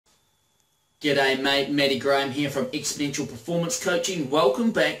G'day mate, Matty Graham here from Exponential Performance Coaching. Welcome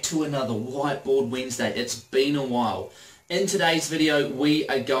back to another Whiteboard Wednesday. It's been a while. In today's video we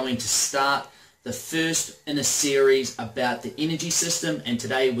are going to start the first in a series about the energy system, and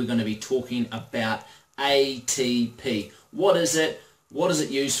today we're going to be talking about ATP. What is it? What is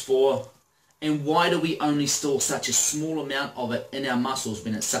it used for? And why do we only store such a small amount of it in our muscles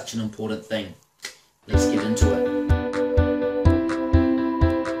when it's such an important thing? Let's get into it.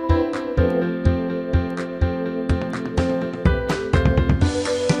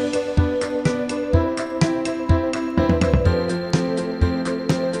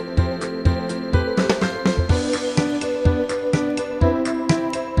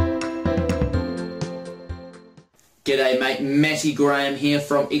 G'day mate, Matty Graham here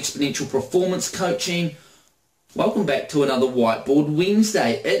from Exponential Performance Coaching. Welcome back to another Whiteboard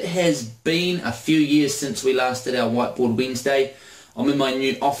Wednesday. It has been a few years since we last did our Whiteboard Wednesday. I'm in my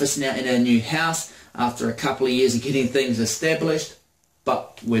new office now in our new house after a couple of years of getting things established,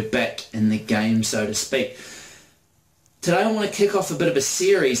 but we're back in the game, so to speak. Today I want to kick off a bit of a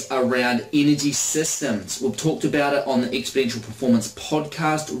series around energy systems. We've talked about it on the Exponential Performance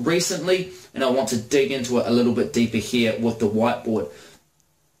podcast recently, and I want to dig into it a little bit deeper here with the whiteboard.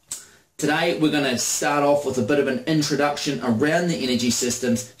 Today we're going to start off with a bit of an introduction around the energy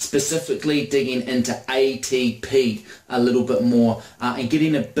systems, specifically digging into ATP a little bit more and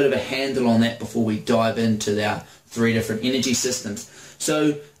getting a bit of a handle on that before we dive into our three different energy systems.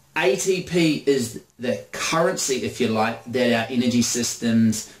 So ATP is the currency, if you like, that our energy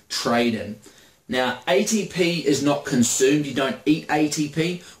systems trade in. Now, ATP is not consumed. You don't eat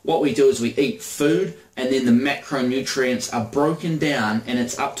ATP. What we do is we eat food, and then the macronutrients are broken down, and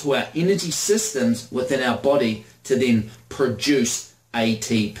it's up to our energy systems within our body to then produce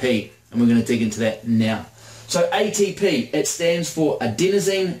ATP. And we're going to dig into that now. So ATP, it stands for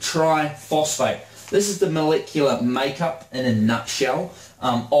Adenosine Triphosphate. This is the molecular makeup in a nutshell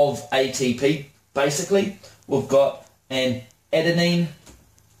of ATP. Basically, we've got an adenine,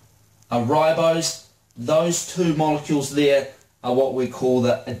 a ribose. Those two molecules there are what we call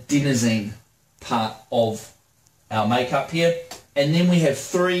the adenosine part of our makeup here. And then we have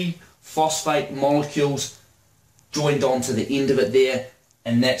three phosphate molecules joined onto the end of it there,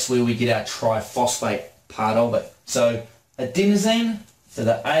 and that's where we get our triphosphate part of it. So adenosine for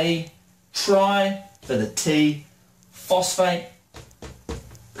the A, tri for the T, phosphate,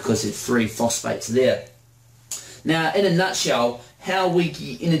 because there's three phosphates there. Now, in a nutshell, how we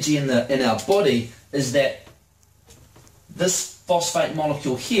get energy in our body is that this phosphate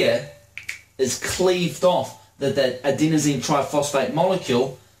molecule here is cleaved off the adenosine triphosphate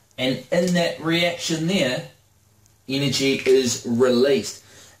molecule, and in that reaction there, energy is released.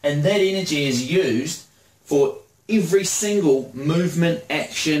 And that energy is used for every single movement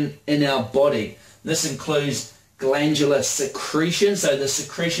action in our body. This includes glandular secretion, so the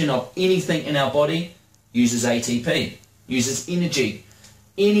secretion of anything in our body uses ATP, uses energy.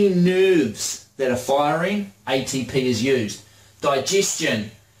 Any nerves that are firing, ATP is used. Digestion,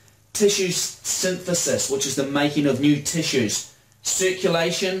 tissue synthesis, which is the making of new tissues,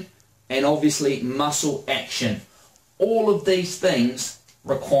 circulation, and obviously muscle action. All of these things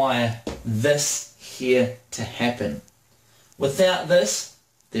require this here to happen. Without this,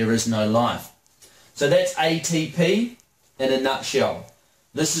 there is no life. So that's ATP in a nutshell.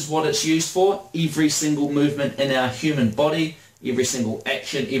 This is what it's used for. Every single movement in our human body, every single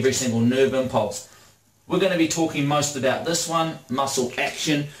action, every single nerve impulse. We're going to be talking most about this one, muscle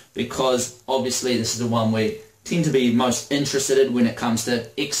action, because obviously this is the one we tend to be most interested in when it comes to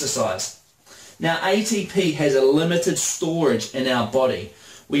exercise. Now, ATP has a limited storage in our body.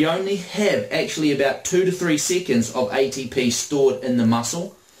 We only have actually about 2 to 3 seconds of ATP stored in the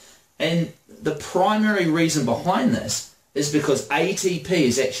muscle, and the primary reason behind this is because ATP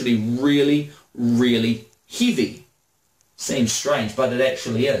is actually really, really heavy. Seems strange, but it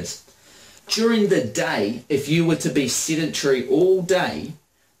actually is. During the day, if you were to be sedentary all day,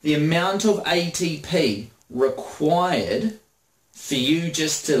 the amount of ATP required for you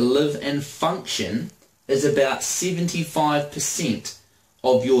just to live and function is about 75%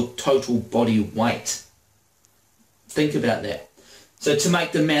 of your total body weight. Think about that. So to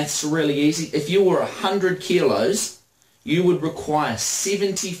make the maths really easy, if you were 100 kilos, you would require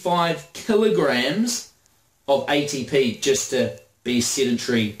 75 kilograms of ATP just to be a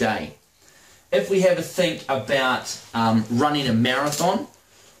sedentary day. If we have a think about running a marathon,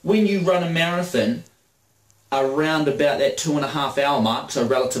 when you run a marathon around about that 2.5 hour mark, so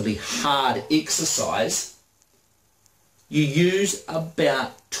relatively hard exercise, you use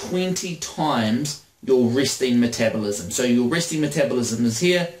about 20 times your resting metabolism. So your resting metabolism is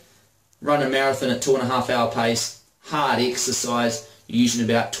here, run a marathon at 2.5 hour pace, hard exercise, you're using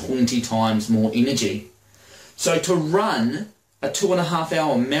about 20 times more energy. So to run a 2.5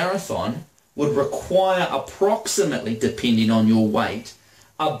 hour marathon would require approximately, depending on your weight,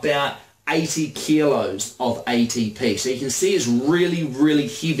 about 80 kilos of ATP. So you can see it's really, really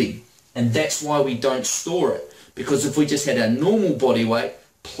heavy, and that's why we don't store it, because if we just had our normal body weight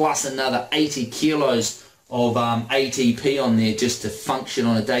plus another 80 kilos of ATP on there just to function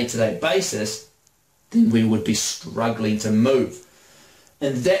on a day-to-day basis, then we would be struggling to move.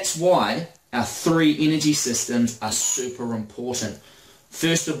 And that's why our 3 energy systems are super important.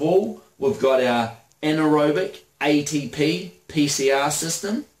 First of all, we've got our anaerobic ATP PCR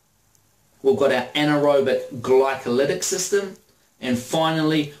system. We've got our anaerobic glycolytic system. And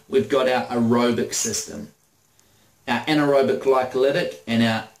finally, we've got our aerobic system. Our anaerobic glycolytic and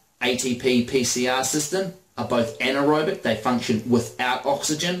our ATP PCR system are both anaerobic. They function without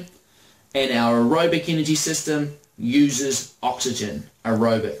oxygen. And our aerobic energy system uses oxygen,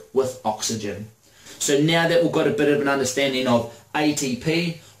 aerobic, with oxygen. So now that we've got a bit of an understanding of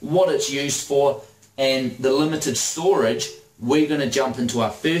ATP, what it's used for, and the limited storage, we're going to jump into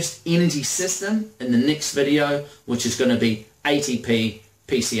our first energy system in the next video, which is going to be ATP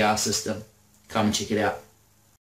PCR system. Come and check it out.